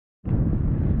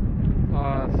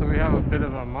So we have a bit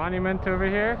of a monument over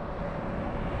here.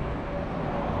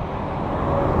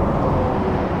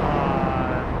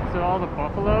 To all the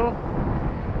buffalo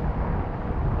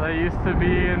that used to be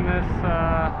in this,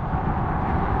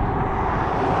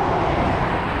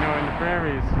 you know, in the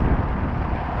prairies.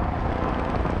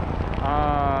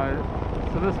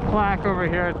 So this plaque over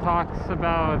here talks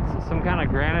about some kind of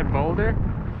granite boulder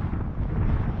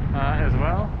as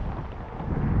well.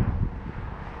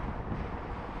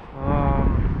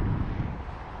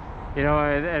 You know,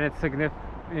 and it's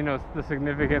you know, the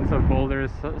significance of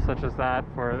boulders such as that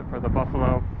for the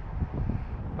buffalo.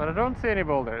 But I don't see any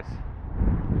boulders,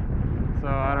 so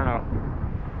I don't know.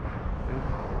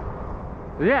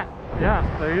 Yeah,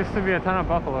 there used to be a ton of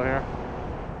buffalo here,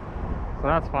 so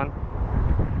that's fun.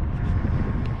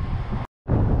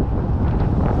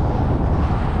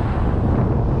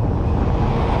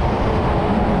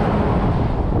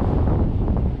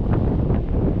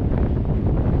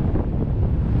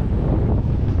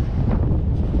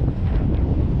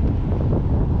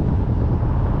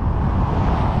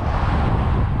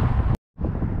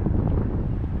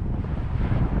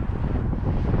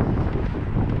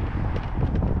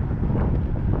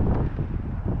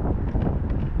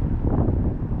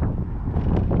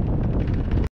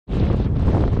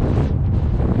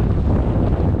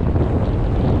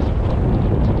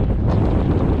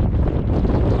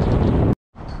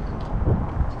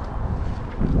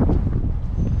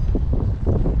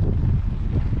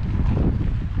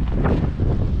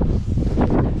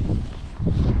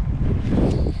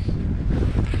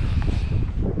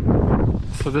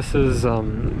 So this is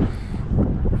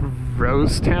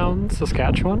Rosetown,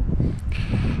 Saskatchewan.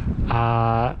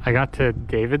 I got to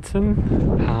Davidson,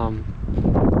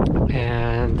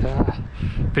 and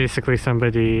basically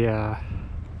somebody kind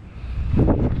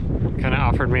of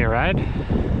offered me a ride.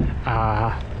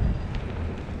 I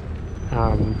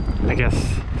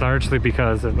guess largely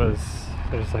because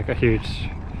there's like a huge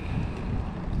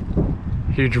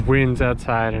winds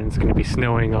outside and it's going to be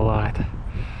snowing a lot.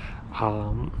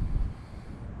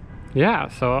 Yeah,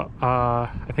 so I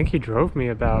think he drove me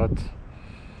about,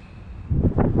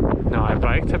 no, I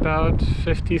biked about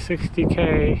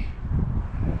 50-60K,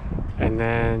 and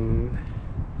then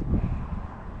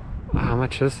how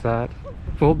much is that?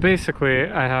 Well,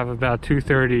 basically I have about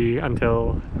 2:30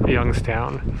 until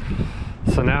Youngstown,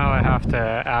 so now I have to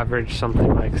average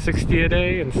something like 60 a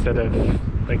day instead of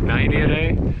like 90 a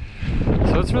day,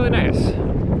 so it's really nice,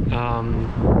 and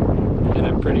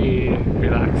I'm pretty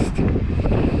relaxed.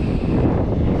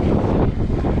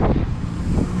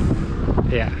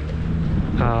 Yeah,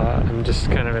 I'm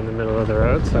just kind of in the middle of the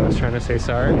road, so I was trying to say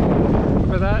sorry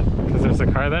for that because there's a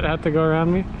car that had to go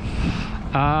around me.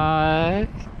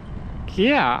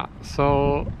 Yeah,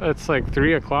 so it's like 4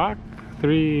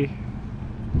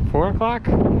 o'clock,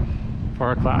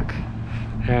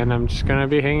 and I'm just gonna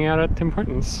be hanging out at Tim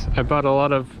Hortons. I bought a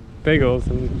lot of bagels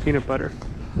and peanut butter,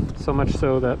 so much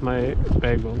so that my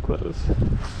bag won't close,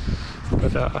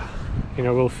 but you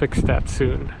know, we'll fix that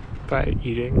soon by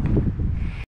eating.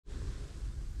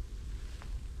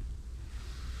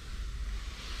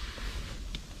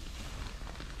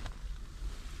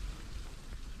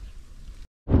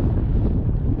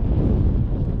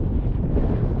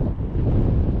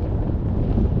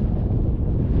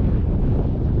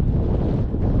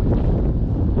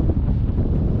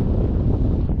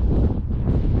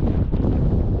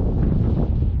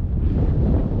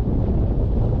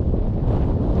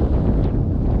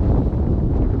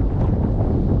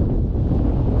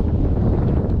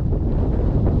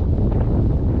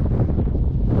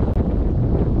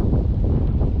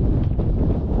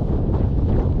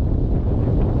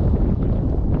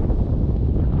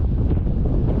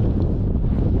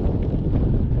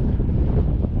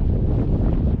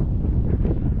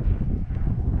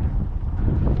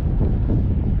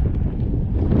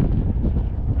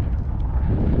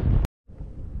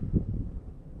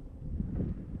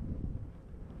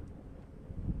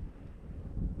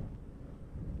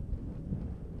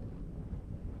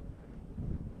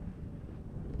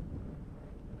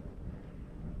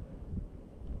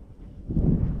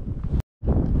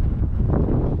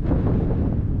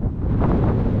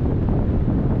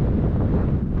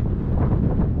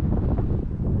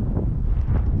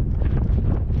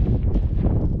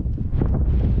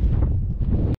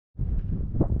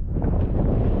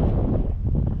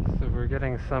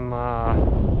 Some I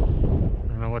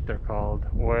don't know what they're called,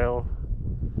 oil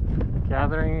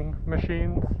gathering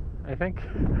machines, I think,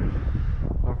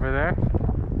 over there.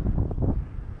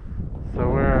 So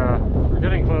we're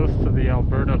getting close to the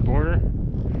Alberta border.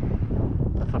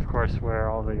 That's of course where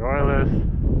all the oil is,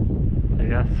 I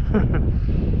guess.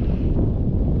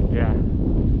 yeah.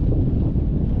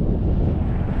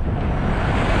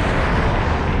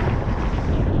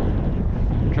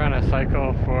 I'm trying to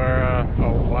cycle for a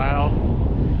while.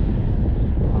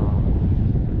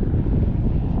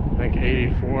 I think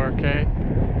 84K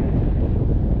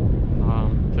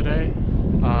today,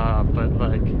 but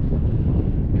like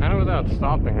kind of without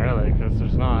stopping really, because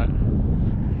there's not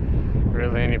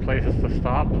really any places to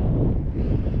stop.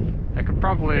 I could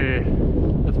probably,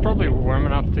 it's probably warm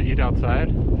enough to eat outside,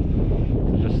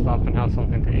 to just stop and have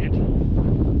something to eat.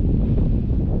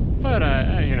 But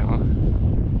you know,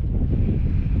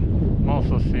 I'm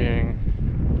also seeing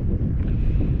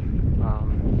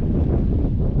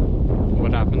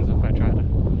what happens if I try to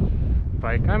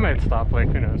bike. I might stop, like,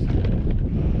 who knows.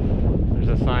 There's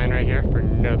a sign right here for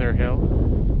Nether Hill.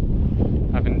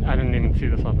 I didn't even see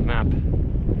this on the map.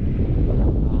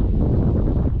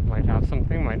 Might have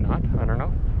something, might not, I don't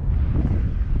know.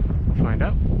 We'll find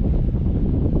out.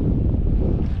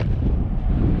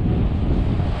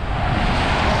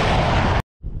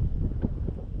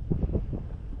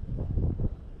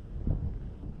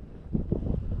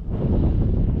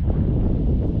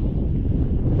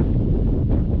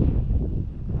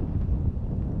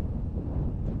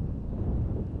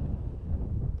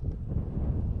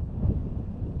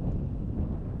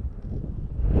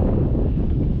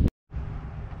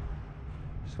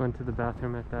 Just went to the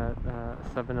bathroom at that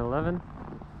 7-Eleven,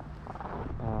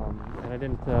 and I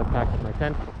didn't pack my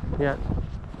tent yet,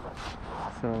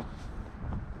 so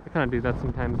I kind of do that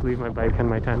sometimes, leave my bike and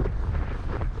my tent,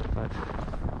 but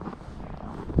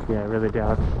yeah, I really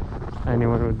doubt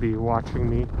anyone would be watching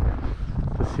me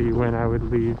to see when I would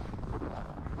leave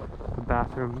the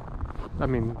bathroom, I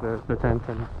mean the tent,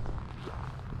 and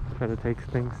try to take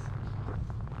things.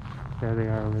 There they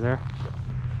are over there.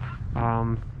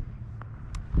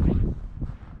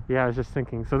 Yeah, I was just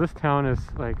thinking, so this town is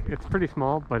like, it's pretty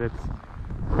small, but it's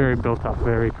very built up,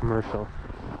 very commercial,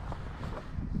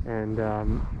 and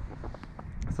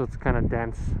so it's kind of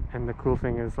dense. And the cool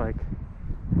thing is, like,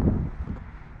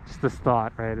 just this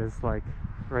thought, right, is like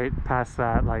right past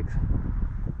that like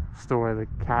store, the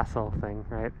castle thing,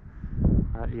 right,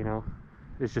 you know,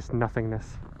 it's just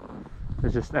nothingness,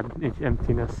 it's just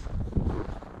emptiness,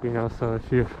 you know. So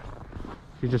if you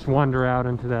just wander out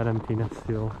into that emptiness,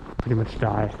 you'll pretty much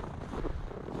die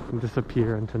and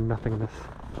disappear into nothingness.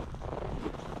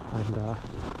 And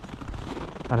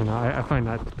I don't know, I find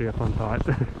that to be a fun thought.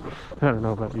 I don't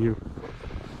know about you,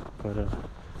 but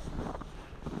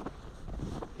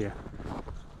yeah.